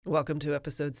Welcome to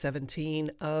episode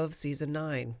 17 of season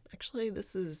 9. Actually,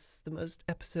 this is the most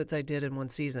episodes I did in one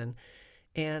season.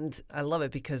 And I love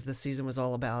it because this season was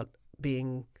all about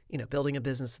being, building a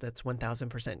business that's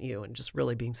 1000% you and just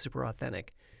really being super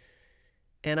authentic.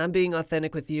 And I'm being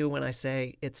authentic with you when I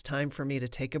say it's time for me to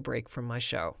take a break from my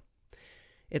show.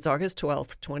 It's August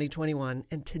 12th, 2021,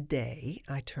 and today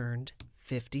I turned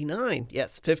 59.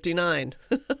 Yes, 59.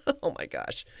 Oh my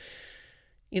gosh.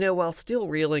 While still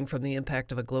reeling from the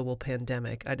impact of a global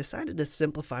pandemic, I decided to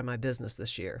simplify my business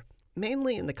this year,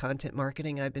 mainly in the content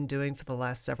marketing I've been doing for the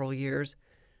last several years.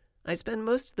 I spend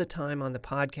most of the time on the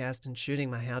podcast and shooting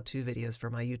my how-to videos for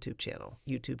my YouTube channel,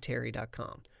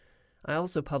 YouTubeTerry.com. I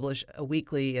also publish a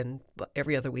weekly and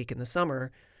every other week in the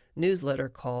summer newsletter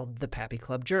called The Pappy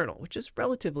Club Journal, which is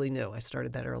relatively new. I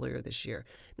started that earlier this year.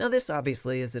 Now, this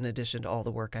obviously is in addition to all the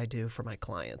work I do for my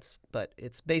clients, but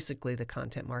it's basically the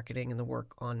content marketing and the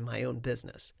work on my own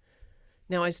business.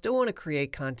 Now, I still want to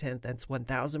create content that's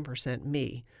 1000%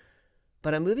 me,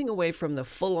 but I'm moving away from the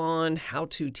full-on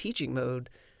how-to teaching mode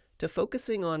to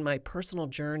focusing on my personal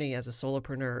journey as a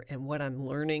solopreneur and what I'm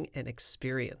learning and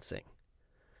experiencing.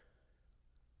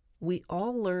 We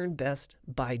all learn best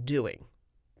by doing,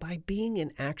 by being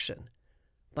in action,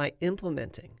 by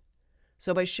implementing.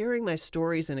 So by sharing my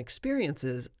stories and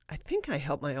experiences, I think I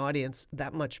help my audience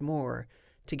that much more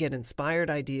to get inspired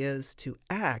ideas to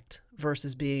act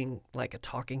versus being like a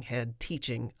talking head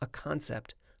teaching a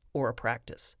concept or a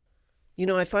practice.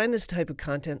 I find this type of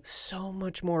content so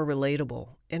much more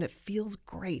relatable, and it feels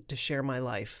great to share my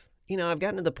life. I've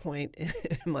gotten to the point in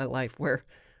my life where,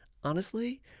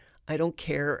 honestly, I don't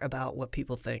care about what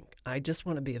people think. I just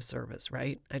want to be of service,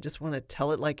 right? I just want to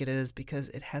tell it like it is because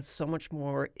it has so much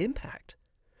more impact.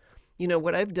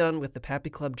 What I've done with the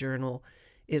Pappy Club Journal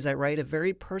is I write a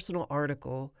very personal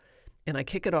article and I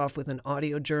kick it off with an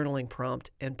audio journaling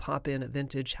prompt and pop in a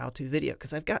vintage how-to video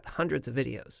because I've got hundreds of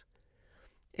videos.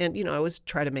 And, I always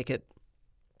try to make it,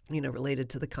 related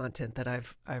to the content that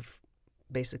I've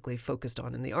basically focused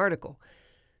on in the article.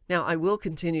 Now, I will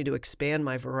continue to expand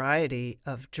my variety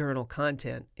of journal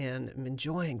content, and I'm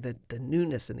enjoying the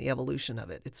newness and the evolution of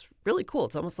it. It's really cool.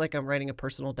 It's almost like I'm writing a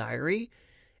personal diary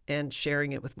and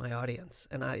sharing it with my audience,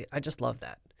 and I just love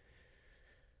that.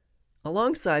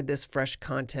 Alongside this fresh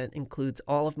content includes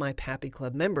all of my Pappy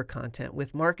Club member content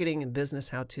with marketing and business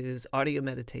how-tos, audio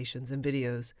meditations, and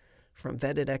videos from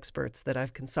vetted experts that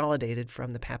I've consolidated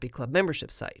from the Pappy Club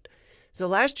membership site. So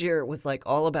last year it was like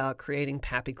all about creating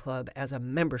Pappy Club as a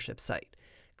membership site.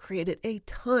 Created a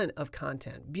ton of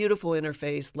content, beautiful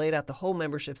interface, laid out the whole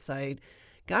membership site,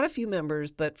 got a few members,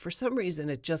 but for some reason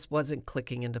it just wasn't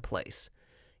clicking into place.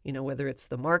 Whether it's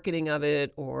the marketing of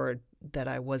it or that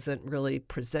I wasn't really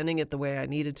presenting it the way I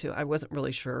needed to, I wasn't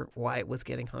really sure why it was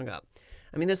getting hung up.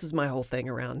 This is my whole thing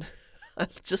around. I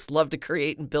just love to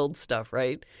create and build stuff,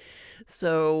 right?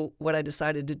 So what I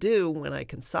decided to do when I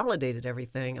consolidated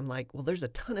everything, I'm like, well, there's a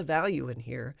ton of value in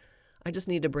here. I just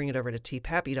need to bring it over to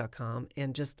tpappy.com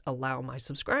and just allow my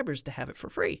subscribers to have it for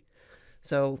free.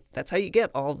 So that's how you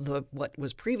get all what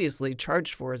was previously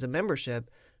charged for as a membership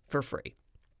for free.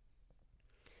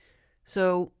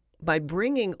 So by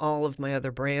bringing all of my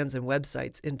other brands and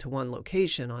websites into one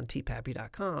location on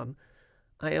tpappy.com,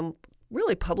 I am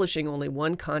really publishing only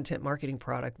one content marketing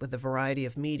product with a variety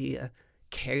of media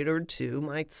catered to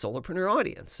my solopreneur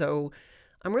audience. So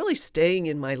I'm really staying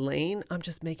in my lane. I'm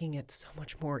just making it so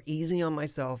much more easy on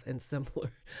myself and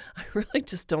simpler. I really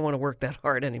just don't want to work that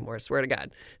hard anymore, I swear to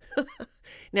God.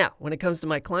 Now, when it comes to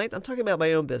my clients, I'm talking about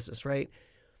my own business, right?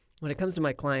 When it comes to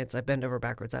my clients, I bend over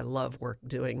backwards. I love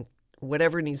doing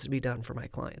whatever needs to be done for my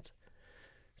clients.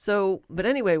 But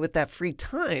anyway, with that free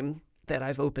time that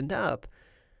I've opened up,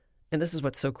 and this is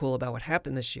what's so cool about what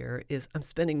happened this year, is I'm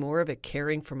spending more of it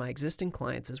caring for my existing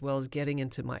clients as well as getting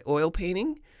into my oil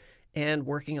painting and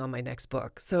working on my next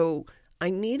book. So I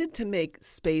needed to make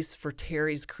space for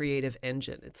Terry's creative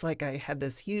engine. It's like I had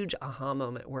this huge aha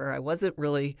moment where I wasn't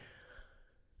really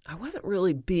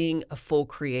being a full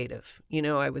creative.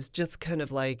 I was just kind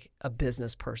of like a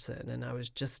business person and I was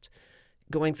just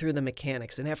going through the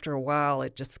mechanics. And after a while,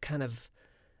 it just kind of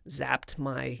zapped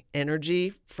my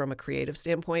energy from a creative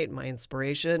standpoint, my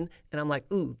inspiration. And I'm like,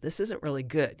 ooh, this isn't really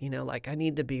good. I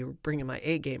need to be bringing my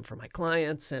A game for my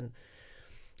clients. And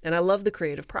I love the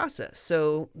creative process.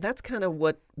 So that's kind of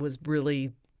what was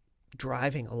really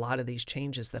driving a lot of these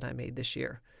changes that I made this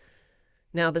year.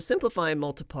 Now, the Simplify and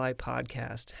Multiply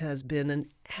podcast has been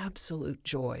an absolute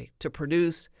joy to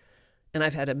produce. And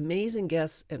I've had amazing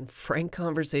guests and frank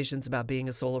conversations about being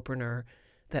a solopreneur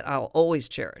that I'll always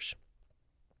cherish.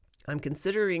 I'm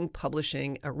considering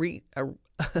publishing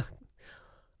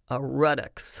a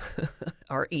Redux,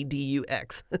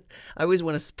 Redux. I always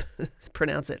want to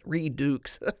pronounce it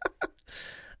Redux.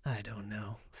 I don't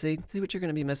know. See what you're going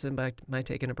to be missing by my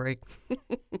taking a break.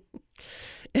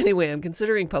 Anyway, I'm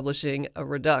considering publishing a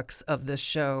Redux of this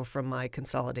show from my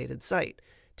consolidated site,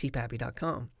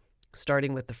 tpappy.com,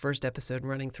 starting with the first episode,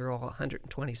 running through all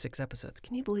 126 episodes.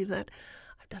 Can you believe that?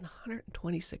 I've done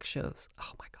 126 shows.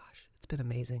 Oh my gosh, it's been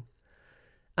amazing.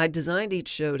 I designed each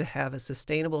show to have a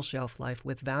sustainable shelf life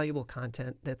with valuable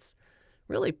content that's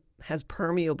really has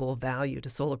permeable value to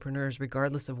solopreneurs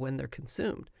regardless of when they're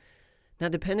consumed. Now,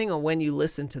 depending on when you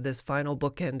listen to this final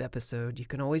bookend episode, you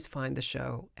can always find the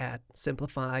show at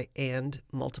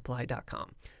simplifyandmultiply.com.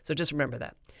 So just remember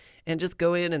that. And just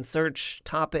go in and search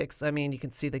topics. I mean, you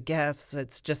can see the guests.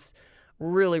 It's just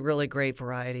really, really great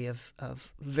variety of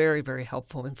very, very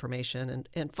helpful information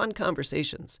and fun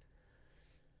conversations.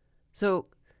 So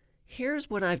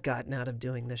here's what I've gotten out of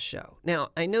doing this show.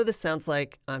 Now, I know this sounds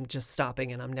like I'm just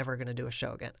stopping and I'm never going to do a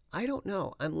show again. I don't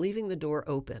know. I'm leaving the door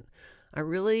open. I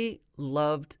really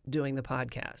loved doing the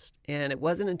podcast, and it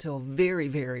wasn't until very,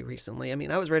 very recently. I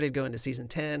mean, I was ready to go into season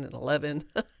 10 and 11.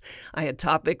 I had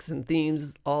topics and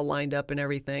themes all lined up and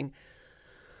everything.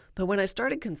 But when I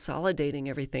started consolidating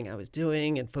everything I was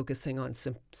doing and focusing on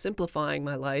simplifying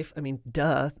my life, I mean,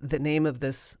 duh, the name of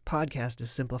this podcast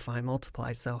is Simplify and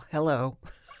Multiply. So hello.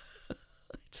 I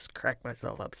just crack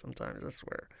myself up sometimes, I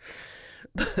swear.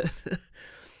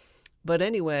 But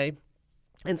anyway,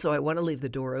 and so I want to leave the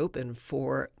door open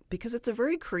because it's a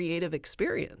very creative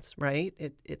experience, right?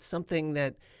 It's something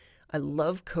that I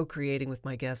love co-creating with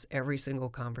my guests every single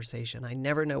conversation. I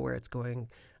never know where it's going.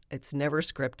 It's never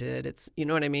scripted. You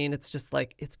know what I mean? It's just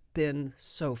like, it's been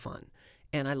so fun.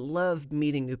 And I love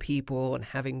meeting new people and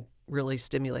having really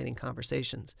stimulating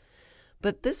conversations.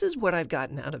 But this is what I've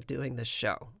gotten out of doing this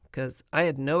show, because I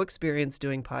had no experience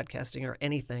doing podcasting or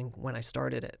anything when I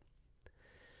started it.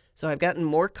 So I've gotten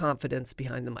more confidence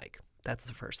behind the mic. That's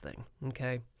the first thing,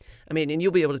 okay? I mean, and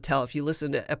you'll be able to tell if you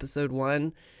listen to episode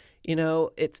 1, you know,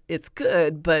 it's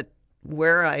good, but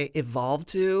where I evolved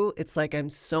to, it's like I'm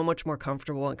so much more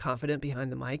comfortable and confident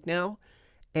behind the mic now,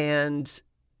 and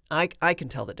I can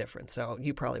tell the difference, so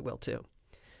you probably will too.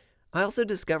 I also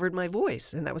discovered my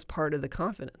voice, and that was part of the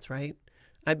confidence, right?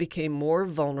 I became more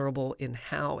vulnerable in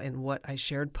how and what I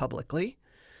shared publicly,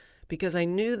 because I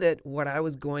knew that what I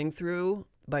was going through,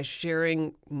 by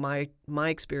sharing my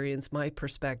experience, my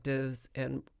perspectives,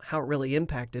 and how it really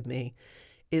impacted me,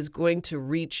 is going to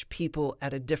reach people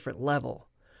at a different level.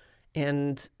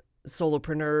 And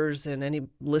solopreneurs and any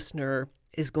listener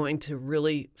is going to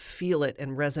really feel it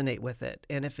and resonate with it.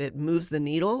 And if it moves the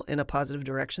needle in a positive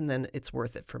direction, then it's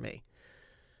worth it for me.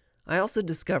 I also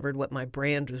discovered what my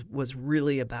brand was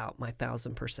really about, my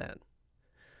 1,000%.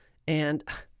 And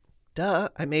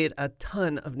I made a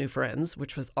ton of new friends,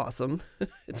 which was awesome.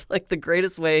 It's like the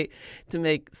greatest way to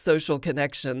make social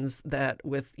connections that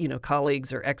with,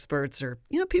 colleagues or experts or,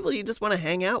 people you just want to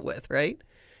hang out with, right?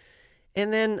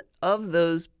 And then of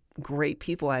those great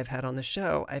people I've had on the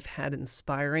show, I've had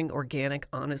inspiring, organic,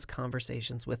 honest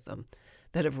conversations with them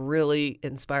that have really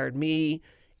inspired me,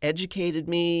 educated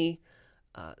me,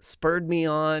 spurred me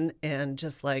on, and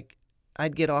just like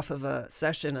I'd get off of a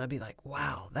session and I'd be like,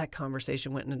 wow, that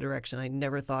conversation went in a direction I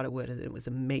never thought it would, and it was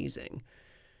amazing.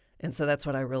 And so that's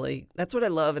what I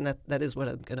love, and that is what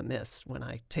I'm going to miss when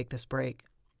I take this break.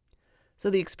 So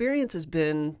the experience it's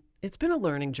been a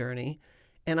learning journey,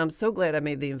 and I'm so glad I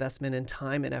made the investment in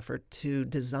time and effort to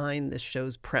design this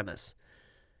show's premise.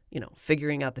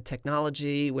 Figuring out the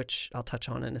technology, which I'll touch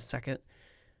on in a second,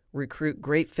 recruit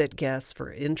great fit guests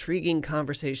for intriguing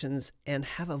conversations, and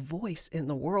have a voice in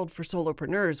the world for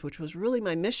solopreneurs, which was really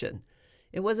my mission.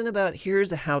 It wasn't about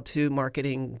here's a how-to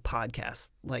marketing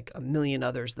podcast like a million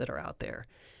others that are out there.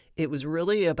 It was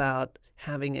really about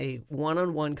having a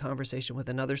one-on-one conversation with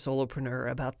another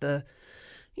solopreneur about the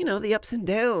ups and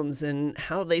downs and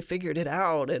how they figured it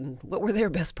out and what were their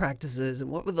best practices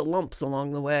and what were the lumps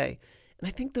along the way. And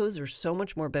I think those are so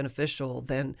much more beneficial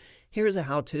than here's a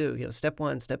how-to, step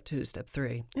 1, step 2, step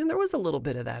 3. And there was a little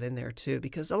bit of that in there too,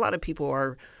 because a lot of people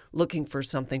are looking for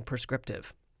something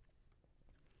prescriptive.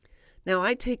 Now,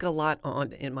 I take a lot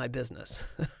on in my business.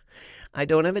 I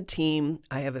don't have a team.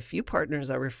 I have a few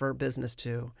partners I refer business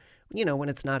to, when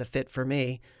it's not a fit for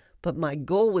me. But my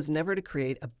goal was never to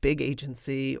create a big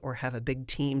agency or have a big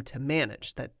team to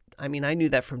manage. I knew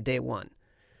that from day one.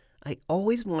 I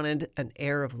always wanted an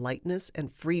air of lightness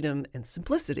and freedom and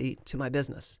simplicity to my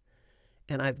business.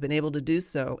 And I've been able to do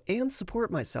so and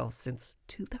support myself since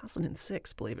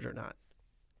 2006, believe it or not.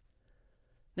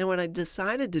 Now, when I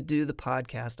decided to do the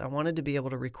podcast, I wanted to be able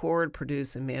to record,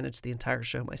 produce, and manage the entire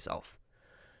show myself.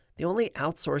 The only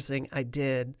outsourcing I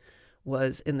did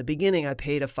was in the beginning, I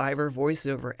paid a Fiverr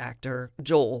voiceover actor,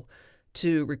 Joel,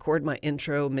 to record my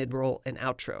intro, mid-roll, and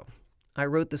outro. I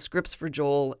wrote the scripts for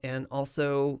Joel and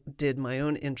also did my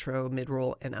own intro,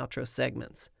 mid-roll, and outro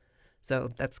segments. So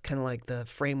that's kind of like the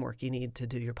framework you need to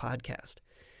do your podcast.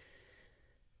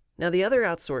 Now, the other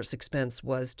outsourced expense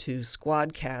was to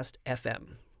Squadcast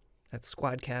FM. That's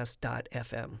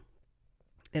squadcast.fm.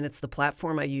 And it's the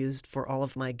platform I used for all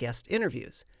of my guest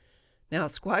interviews. Now,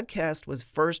 Squadcast was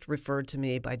first referred to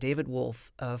me by David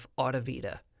Wolf of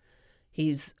Audavita.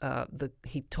 He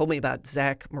told me about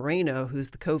Zach Moreno, who's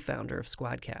the co-founder of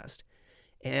Squadcast.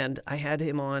 And I had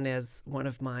him on as one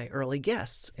of my early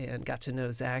guests and got to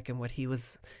know Zach and what he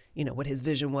was, what his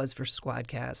vision was for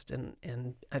Squadcast.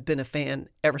 And I've been a fan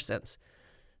ever since.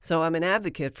 So I'm an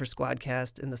advocate for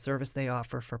Squadcast and the service they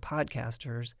offer for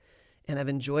podcasters. And I've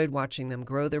enjoyed watching them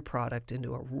grow their product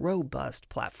into a robust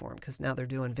platform because now they're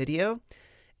doing video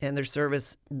and their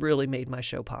service really made my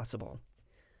show possible.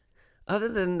 Other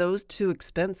than those two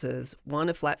expenses, one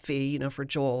a flat fee, for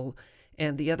Joel,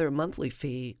 and the other a monthly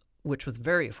fee, which was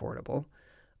very affordable,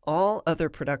 all other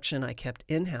production I kept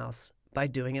in-house by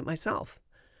doing it myself.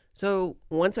 So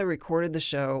once I recorded the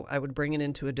show, I would bring it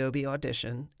into Adobe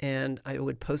Audition and I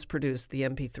would post-produce the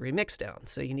MP3 mixdown.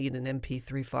 So you need an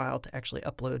MP3 file to actually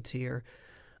upload to your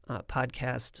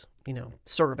podcast,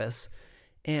 service.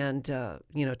 And,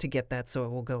 to get that so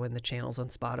it will go in the channels on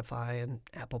Spotify and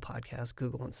Apple Podcasts,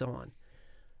 Google, and so on.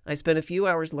 I spent a few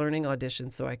hours learning Audition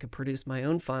so I could produce my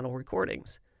own final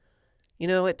recordings.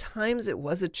 At times it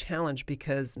was a challenge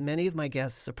because many of my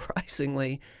guests,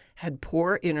 surprisingly, had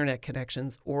poor internet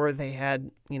connections or they had,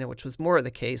 which was more of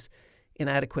the case,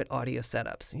 inadequate audio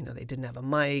setups. They didn't have a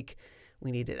mic.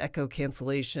 We needed echo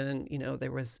cancellation.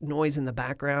 There was noise in the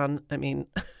background. I mean,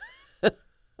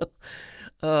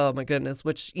 oh my goodness,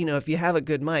 which, if you have a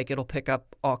good mic, it'll pick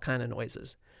up all kind of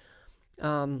noises.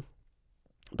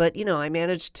 But, I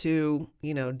managed to,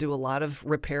 do a lot of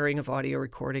repairing of audio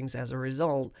recordings as a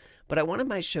result, but I wanted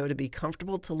my show to be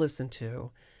comfortable to listen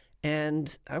to.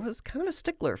 And I was kind of a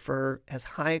stickler for as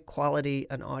high quality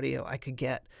an audio I could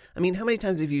get. I mean, how many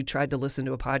times have you tried to listen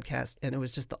to a podcast and it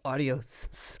was just the audio,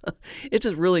 it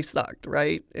just really sucked,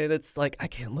 right? And it's like, I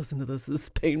can't listen to this is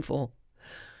painful.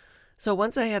 So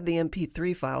once I had the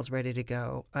MP3 files ready to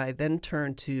go, I then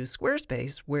turned to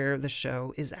Squarespace where the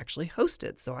show is actually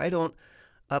hosted. So I don't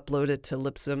upload it to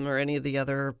Libsyn or any of the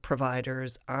other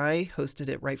providers. I hosted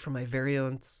it right from my very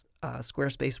own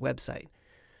Squarespace website.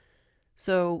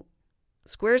 So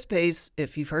Squarespace,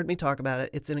 if you've heard me talk about it,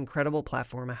 it's an incredible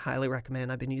platform. I highly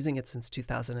recommend. I've been using it since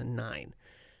 2009.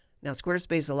 Now,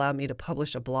 Squarespace allowed me to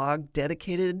publish a blog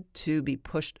dedicated to be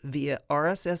pushed via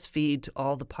RSS feed to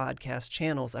all the podcast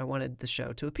channels I wanted the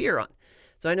show to appear on.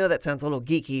 So I know that sounds a little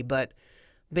geeky, but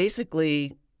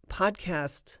basically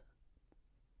podcast,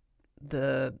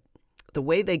 the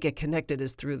way they get connected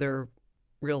is through their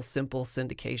real simple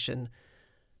syndication,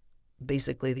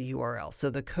 basically the URL. So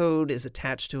the code is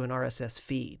attached to an RSS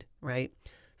feed, right?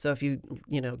 So if you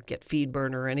get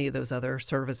FeedBurner or any of those other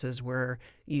services where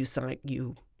you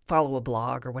follow a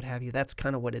blog or what have you, that's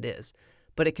kind of what it is.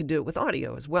 But it can do it with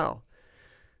audio as well.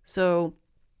 So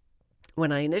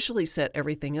when I initially set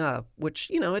everything up, which,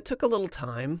 it took a little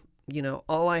time,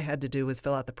 all I had to do was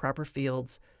fill out the proper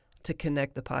fields to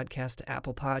connect the podcast to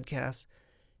Apple Podcasts.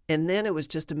 And then it was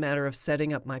just a matter of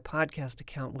setting up my podcast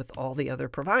account with all the other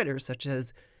providers, such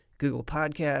as Google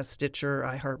Podcasts, Stitcher,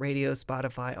 iHeartRadio,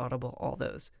 Spotify, Audible, all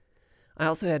those. I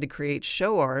also had to create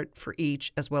show art for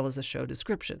each as well as a show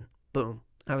description. Boom,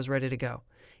 I was ready to go.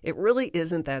 It really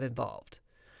isn't that involved.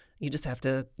 You just have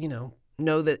to,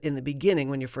 know that in the beginning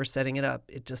when you're first setting it up,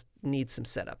 it just needs some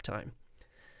setup time.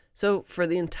 So for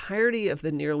the entirety of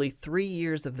the nearly 3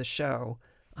 years of the show,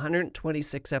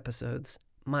 126 episodes,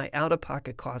 my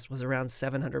out-of-pocket cost was around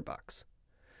 $700.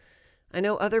 I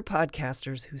know other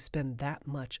podcasters who spend that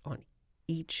much on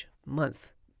each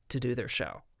month to do their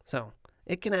show. So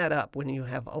it can add up when you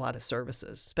have a lot of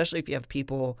services, especially if you have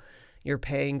people you're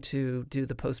paying to do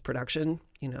the post-production,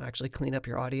 actually clean up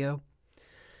your audio.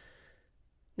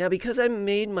 Now, because I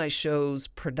made my show's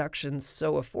production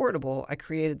so affordable, I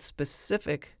created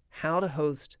specific how to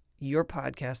host your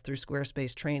podcast through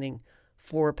Squarespace training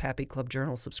for Pappy Club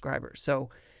Journal subscribers. So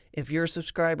if you're a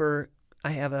subscriber,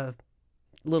 I have a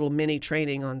little mini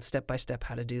training on step-by-step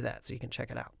how to do that, so you can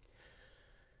check it out.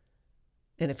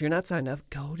 And if you're not signed up,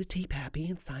 go to TPappy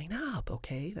and sign up,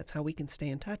 okay? That's how we can stay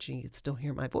in touch and you can still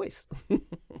hear my voice.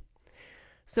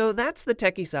 So that's the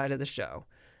techie side of the show.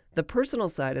 The personal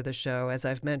side of the show, as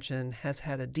I've mentioned, has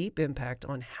had a deep impact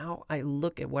on how I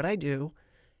look at what I do,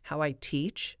 how I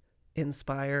teach,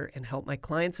 inspire, and help my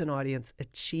clients and audience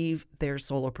achieve their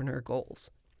solopreneur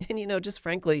goals. And, just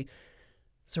frankly,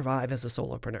 survive as a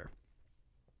solopreneur.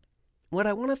 What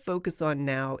I want to focus on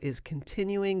now is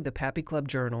continuing the Pappy Club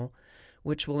Journal,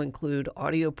 which will include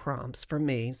audio prompts from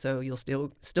me, so you'll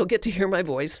still get to hear my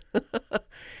voice,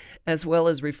 as well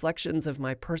as reflections of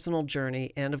my personal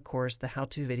journey and, of course, the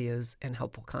how-to videos and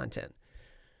helpful content.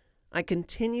 I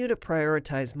continue to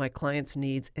prioritize my clients'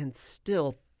 needs and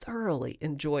still thoroughly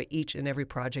enjoy each and every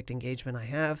project engagement I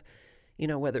have,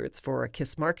 whether it's for a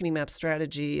KISS marketing map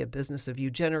strategy, a business of you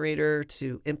generator,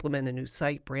 to implement a new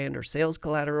site, brand, or sales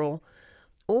collateral,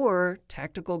 or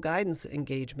tactical guidance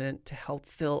engagement to help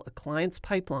fill a client's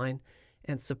pipeline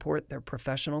and support their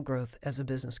professional growth as a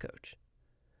business coach.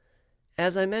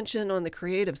 As I mentioned, on the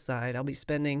creative side, I'll be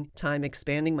spending time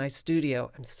expanding my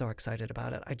studio. I'm so excited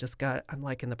about it. I'm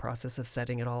like in the process of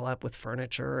setting it all up with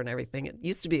furniture and everything. It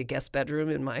used to be a guest bedroom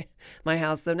in my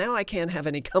house, so now I can't have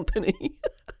any company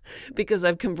because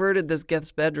I've converted this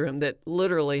guest bedroom that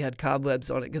literally had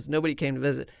cobwebs on it because nobody came to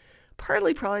visit.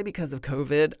 Partly probably because of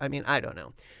COVID. I don't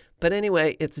know. But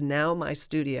anyway, it's now my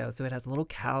studio. So it has a little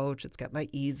couch. It's got my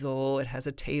easel. It has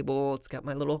a table. It's got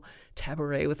my little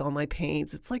tabouret with all my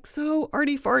paints. It's like so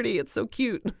arty-farty. It's so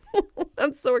cute.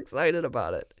 I'm so excited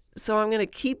about it. So I'm going to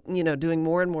keep, doing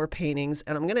more and more paintings,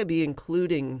 and I'm going to be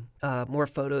including more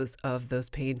photos of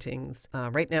those paintings.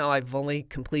 Right now, I've only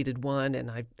completed one, and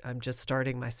I'm just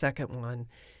starting my second one.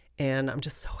 And I'm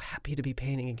just so happy to be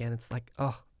painting again. It's like,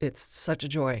 oh, it's such a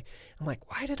joy. I'm like,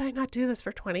 why did I not do this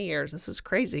for 20 years? This is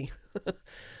crazy.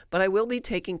 But I will be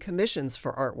taking commissions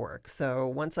for artwork. So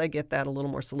once I get that a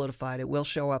little more solidified, it will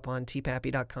show up on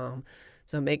tpappy.com.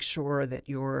 So make sure that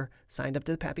you're signed up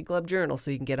to the Pappy Club Journal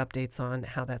so you can get updates on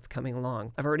how that's coming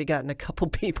along. I've already gotten a couple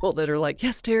people that are like,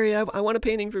 yes, Terry, I want a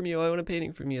painting from you. I want a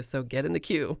painting from you. So get in the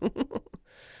queue.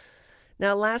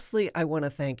 Now, lastly, I want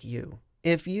to thank you.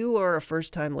 If you are a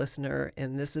first-time listener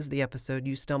and this is the episode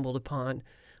you stumbled upon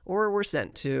or were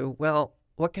sent to, well,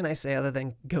 what can I say other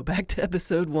than go back to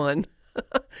episode 1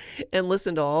 and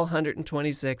listen to all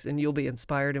 126, and you'll be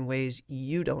inspired in ways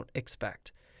you don't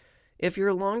expect. If you're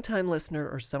a long-time listener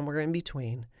or somewhere in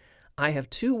between, I have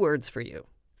 2 words for you.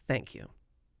 Thank you.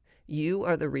 You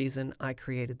are the reason I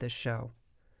created this show.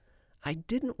 I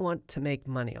didn't want to make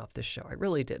money off this show. I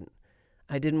really didn't.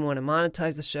 I didn't want to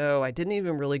monetize the show. I didn't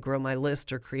even really grow my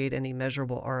list or create any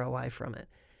measurable ROI from it.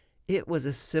 It was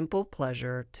a simple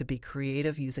pleasure to be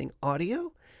creative using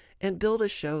audio and build a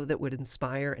show that would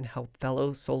inspire and help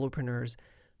fellow solopreneurs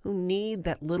who need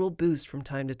that little boost from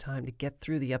time to time to get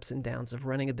through the ups and downs of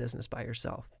running a business by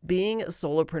yourself. Being a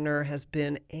solopreneur has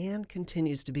been and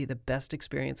continues to be the best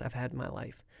experience I've had in my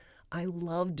life. I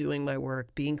love doing my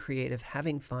work, being creative,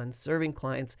 having fun, serving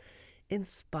clients,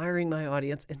 inspiring my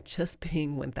audience, and just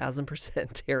being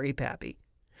 1000% Terry Pappy.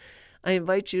 I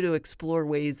invite you to explore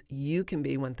ways you can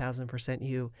be 1000%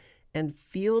 you and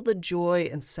feel the joy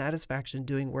and satisfaction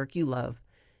doing work you love,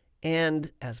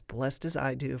 and as blessed as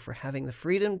I do for having the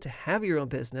freedom to have your own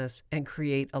business and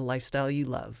create a lifestyle you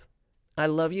love. I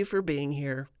love you for being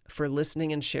here, for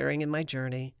listening and sharing in my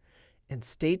journey, and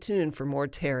stay tuned for more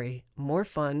Terry, more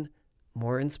fun,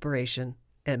 more inspiration,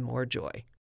 and more joy.